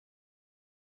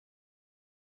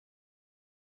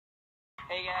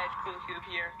Hey guys, Cool Cube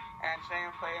here, and today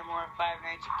I'm playing more Five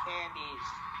Nights at Candy's.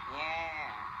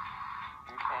 Yeah.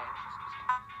 Okay.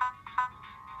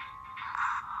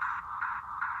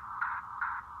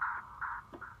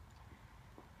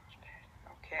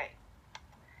 Okay.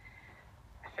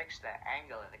 I fixed the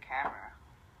angle of the camera.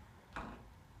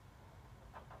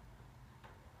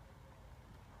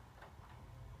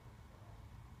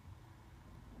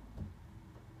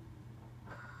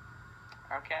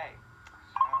 Okay.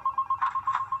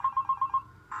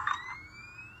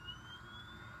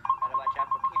 Gotta watch out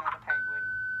for Pino the Penguin.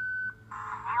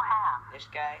 You have This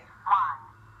guy. one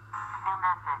new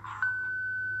message.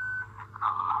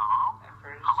 Hello? And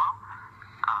first. Hello?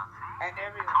 And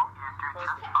everyone. You're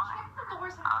just fine. Check the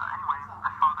doors and Anyway, I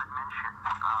saw that mention.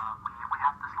 We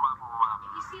have this little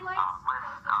if you see lights,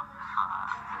 list close of the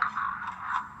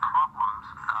problems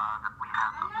that we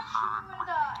have I'm not sure when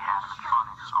the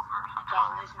animatronics over some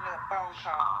Don't time. listen to the phone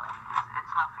call.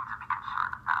 It's nothing to be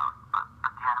concerned about, but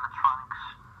the animatronics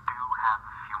do have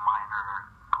a few minor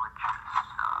glitches.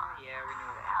 Yeah, we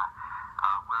knew that.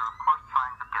 We're of course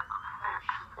trying to get them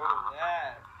fixed. Oh,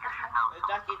 yeah. You should know The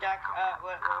Ducky Duck,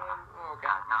 oh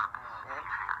god, no.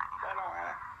 I don't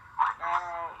wanna. No.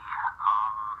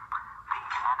 The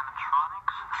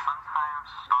animatronics sometimes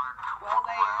start to Well,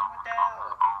 they am with the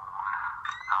hell.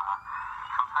 Sometimes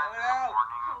Oh, no.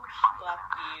 warning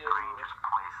Fuck you.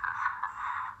 places.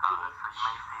 So you may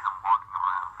see them walking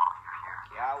around while you're here.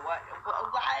 Yeah, what?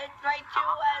 Why is my two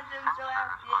lessons so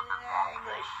after in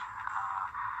English?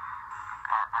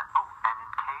 And in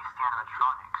case the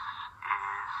animatronics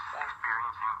is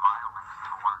experiencing violence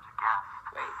towards a guest,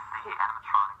 Wait. the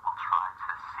animatronic will try to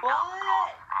seek out the What?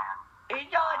 cause and He's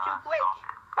going too quick. solve it.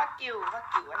 Fuck you. I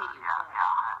hate you so much.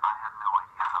 I have no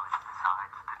idea how it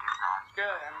decides to do that.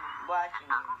 Good, I'm watching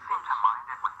It you. doesn't seem to mind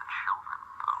it with the children,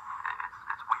 though.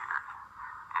 It's weird.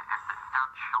 If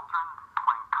they're children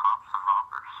playing cops and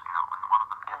robbers, and one of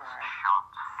them gets shot,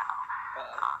 the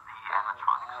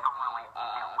animatronics don't really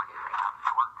deal with it out of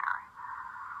the ordinary.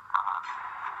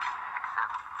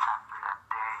 Except after that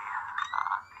day,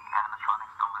 the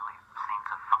animatronics don't really seem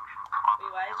to function properly.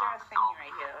 Wait, why is there a thingy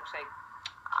right here? It looks like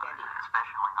candy.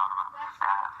 Especially not around That's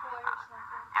staff. like a toy or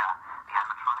something. Yeah, the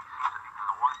animatronics seem to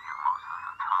ignore you most of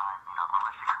the time,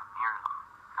 unless you come near them.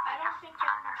 And I they don't just think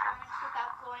turn their heads. animatronics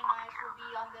without glowing eyes will be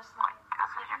on this line. As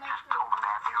if Like you in my just told a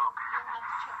bad joke. you'll have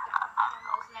to check the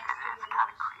cameras next to your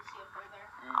nose to see if they're there.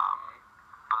 Okay.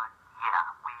 But yeah,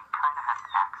 we kind of had an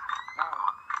accident No. a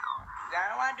month ago. I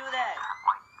don't want to do that.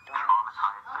 Like,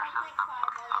 traumatized On their like night system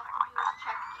 5, or all you something have like to do is that.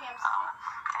 check cam 6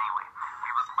 Anyway, we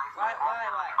replaced Why? the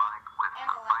animatronic with And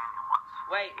some the brand new ones.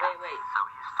 Wait. So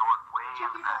he's stored way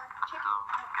Check in the your back door. Check until it.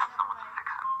 we get Never someone to mind. fix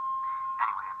him.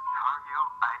 Anyway, if I were you,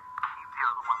 I'd keep the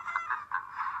other ones at a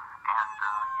distance and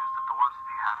use the doors if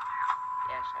you have to.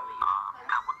 Yes, how are you?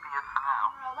 That would be it for now.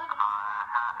 Camera 11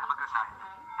 Have a good night.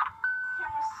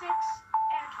 Camera 6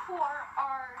 and 4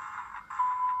 are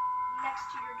next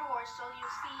to your door, so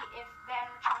you'll see if the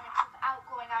animatronics without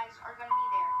glowing eyes are going to be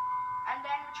there. And the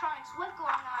animatronics with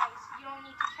glowing eyes, you don't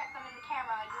need to check them in the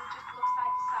camera. You'll just look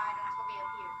side to side until they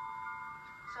appear.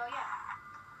 So yeah.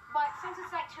 But since it's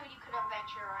night 2, you could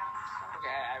venture around. So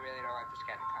Okay, I really don't want this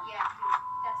guy to come. yeah, dude,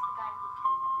 that's the guy who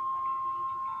killed everyone in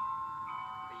the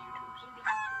The YouTubes. YouTube. In the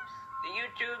YouTubes. The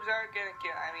YouTubes aren't gonna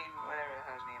kill. I mean, whatever the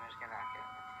hell his name is gonna not kill.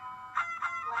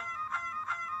 Like,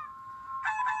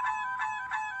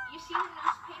 you see the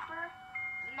newspaper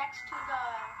next to the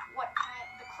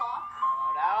clock?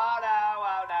 No.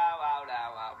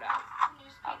 It's the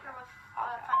newspaper with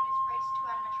Five Nights at Freddy's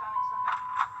 2 animatronics on it.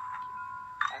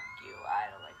 Fuck you. I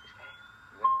don't like this guy.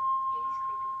 Yeah, he's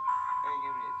creepy.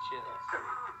 Give me a chill.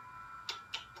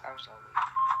 I'm sorry.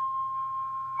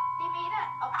 They made an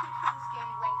update for this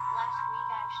game like last week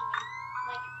actually.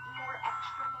 Like more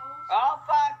extra modes. Oh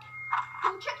fuck!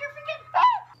 Dude, check your freaking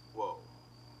Whoa,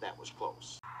 that was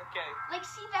close. Okay. like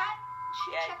see that?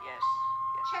 Yes.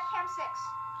 Check cam 6.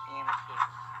 Damn it.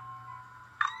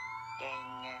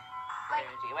 Dang. Like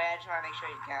Wait, I just want to make sure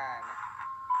he's gone.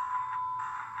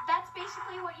 that's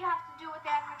basically what you have to do with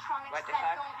the animatronics What the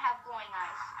that fuck? don't have glowing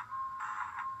eyes.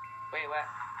 Wait, what?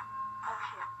 Oh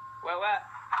shit. What?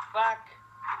 Fuck.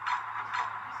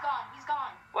 He's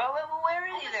gone. Well, where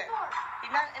is he Open the then? door.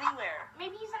 He's not anywhere.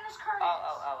 Maybe he's in his curtains.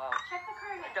 Oh. Check the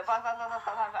curtains.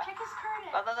 Fuck. Check his curtains.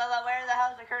 Where the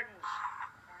hell is the curtains?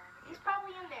 He's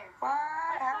probably in there. What?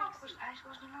 Like How Foxy. was I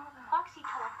supposed to know that? Foxy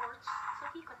teleports, so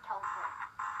he could teleport.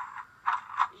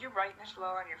 Is your brightness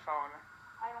low on your phone?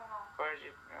 I don't know. Or is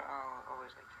it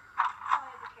always like that?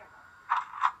 Probably the camera.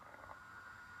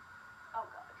 Oh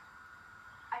god.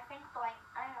 I think blank.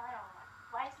 I don't know.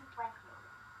 Why isn't blank moving?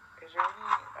 Is there any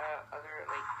other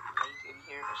in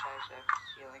here besides the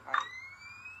ceiling light?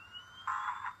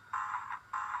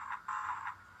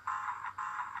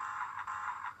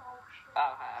 Oh shit.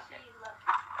 Oh, hi, okay. See, look.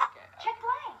 Okay. Check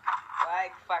blank.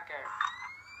 Like fucker.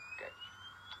 Good.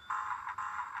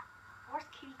 Where's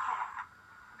Kitty Cat?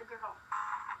 The girl.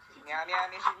 Meow meow,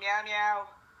 Mrs. Meow meow.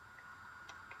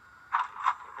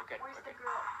 We're good. Where's We're the good.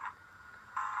 girl?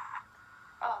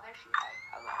 Oh, there she is. Hi,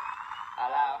 hello.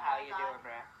 Hello, Oh how my you God. doing,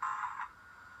 bruh?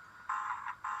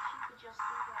 She could just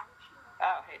do that if she wanted.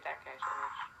 Oh, hey, that guy's so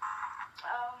rich.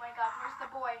 Oh my god, where's the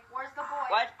boy? Where's the boy?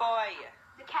 What boy?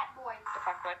 The cat boy. The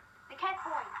fuck what? The cat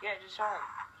boy. Yeah, just saw him.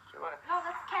 So what? No,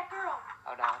 that's the cat girl.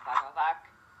 Oh no, fuck, oh fuck.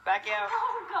 Fuck you.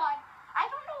 Oh god. I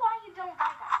don't know why you don't buy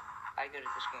that. I'm good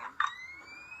at this game.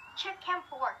 Check Cam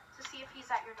 4 to see if he's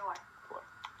at your door. Four.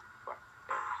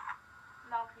 There he is.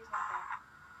 No, he's not there.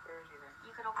 Where is he then?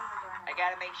 You could open the door now. I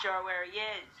gotta make sure where he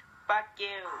is. Fuck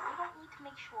you. You don't need to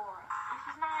make sure. If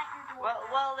he's not at your door,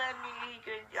 Well then he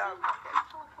could, see, okay. he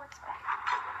teleports back.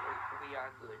 We are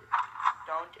good.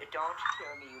 Don't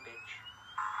kill me, you bitch.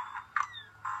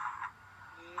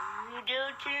 You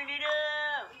don't turn it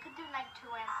up. You could do night 2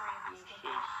 and 3 in this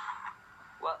game.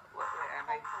 What am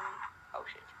I? Hopefully. Oh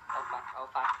shit. Oh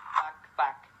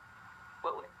fuck.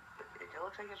 What? It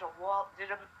looks like there's a wall.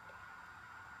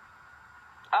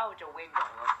 Oh, it's a window.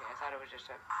 Okay, I thought it was just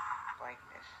a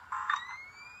blankness.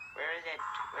 Where is it?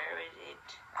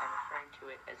 I'm referring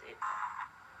to it as it.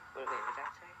 Wait, what does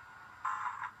that say?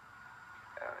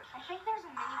 Oh, I think there's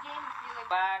a mini game if you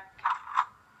like fuck.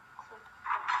 click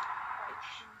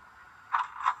Bitch.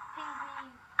 penguin.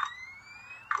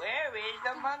 Where is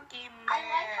the monkey man? I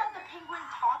like how the penguin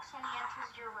talks when he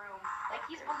enters your room. Like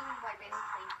he's Balloon Boy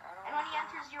basically. And when he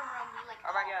enters your room, he like.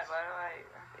 Oh my god, talks. why do I?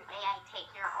 May I take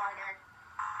your order?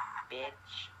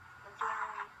 Bitch. That's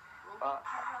literally.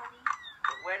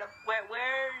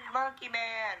 Where's Monkey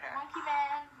Man? Monkey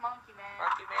Man. Monkey Man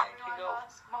can Everyone go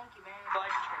loves Monkey Man.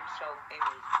 fudge himself in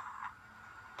his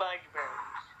fudge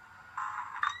berries.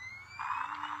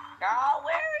 Oh,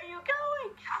 where are you going?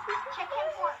 Check him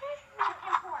for. Check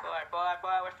him for.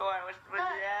 Boy, what's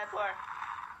that for?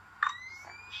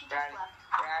 She just left.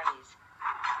 Brownies.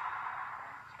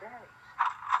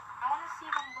 I want to see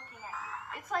them looking at you.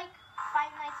 It's like Five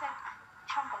Nights at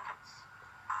Chumbuckets.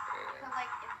 Because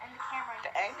like in the camera. The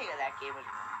ending of that game was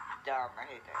dumb. I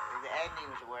hate that. The ending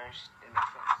was worse. It makes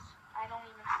sense. I don't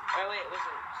even see. Oh wait, it was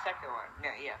the second one.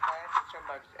 No, yeah, Final Fantasy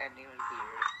Chumbuckets ending was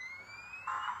weird.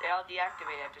 They all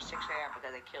deactivated after 6 a.m. but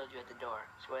then they killed you at the door.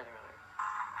 Spoiler alert.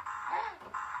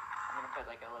 I'm gonna put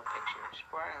like a little picture.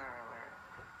 Spoiler alert.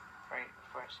 Right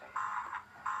before I say it.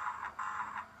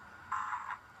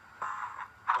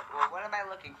 Well, what am I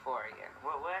looking for again?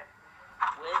 What?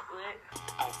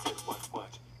 I said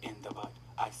what in the butt.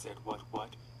 I said what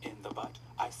in the butt.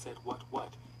 I said what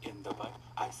in the butt.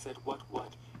 I said what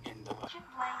in the butt. Check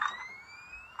Blank.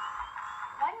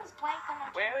 Why does Blank gonna?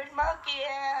 Where is Monkey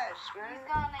Ass? He's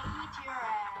gonna eat your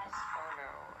ass. Oh no,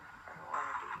 I don't want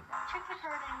to be Monkey. Check the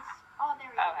curtains. Oh,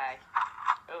 there he Oh is. hi.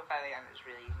 Oh, finally on this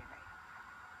really easy night.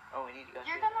 Oh, we need to go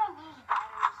You're through. gonna lose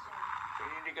batteries soon. We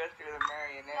need to go through the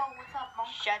marionette. Yo, what's up,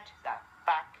 Monk? Shut the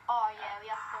fuck. Oh yeah, we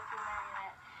have to go through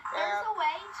Marionette. Well, There's a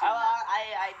way to.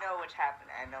 I know what's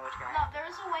happening. I know what's gonna No, happen. there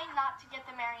is a way not to get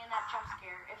the Marionette jump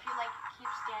scare if you like keep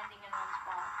standing in one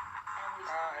spot and at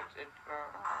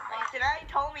least. Tonight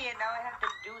told me, and now I have to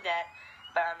do that,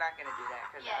 but I'm not gonna do that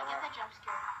because Yeah, get the jump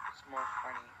scare. it's more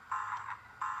funny.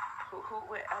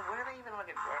 What am I even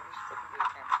looking for? I'm just looking for the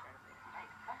camera in front of me.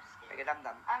 I'm scared. Like a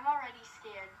dum-dum. I'm already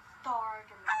scared. It's dark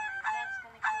and the Marionette's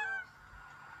gonna kill us.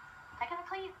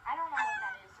 I don't know what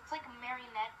that is. It's like a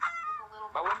marionette with a little.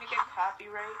 But wouldn't it get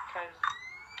copyright? Because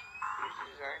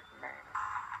these aren't marionette.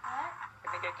 What?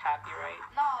 Wouldn't it get copyright?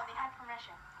 No, they had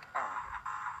permission. Oh.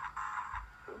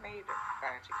 Who made the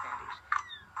fancy candies?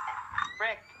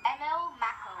 Rick. Emil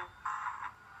Mako.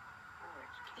 Oh,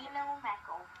 it's cute. Emil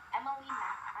Mako. Emily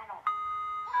Mako. I don't know.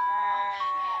 Oh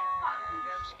shit. Fuck you.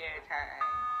 Jump scare time.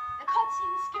 The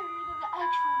cutscene is scarier than the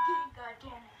actual game,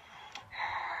 goddammit.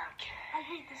 Okay. I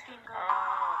hate this game, Oh,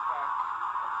 god. fuck.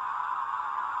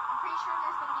 I'm pretty sure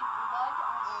there's gonna be blood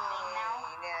on the thing now.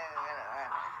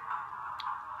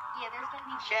 Yeah, there's gonna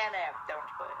be. Shut up. Don't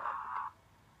spoil it.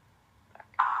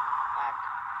 Fuck.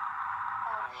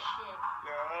 Oh shit.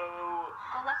 No.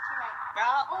 Go left to right. No.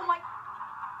 Oh my.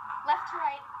 Left to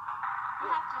right. You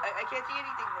have to. I can't see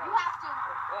anything now. You have to.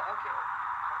 Well, okay.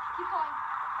 Keep going.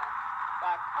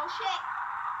 Fuck. Oh shit.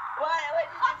 What?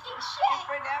 Fucking shit.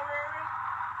 Different error?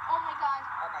 Oh my god.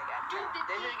 Oh my god. Dude,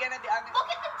 This is date. gonna be. I'm gonna, Look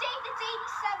at the date. It's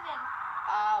 87.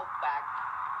 oh, fuck.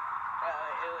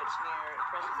 it's near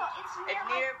present.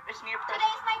 It's near present.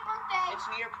 Today's my birthday. It's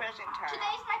near present time.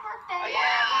 Today's my birthday. Oh,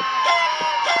 yeah.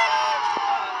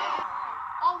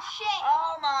 Oh shit.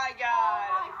 Oh my god.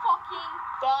 Oh my fucking.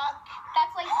 Fuck.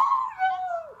 That's like.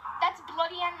 That's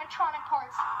bloody animatronic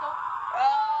parts. Go.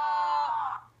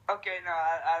 Okay, no,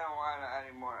 I don't want to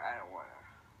anymore. I don't want to.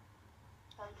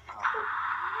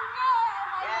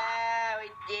 Yeah, we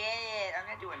did it. I'm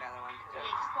gonna do another one.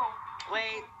 Just go.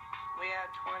 Wait, we have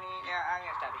 20. Yeah, I'm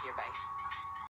gonna stop it here. Bye.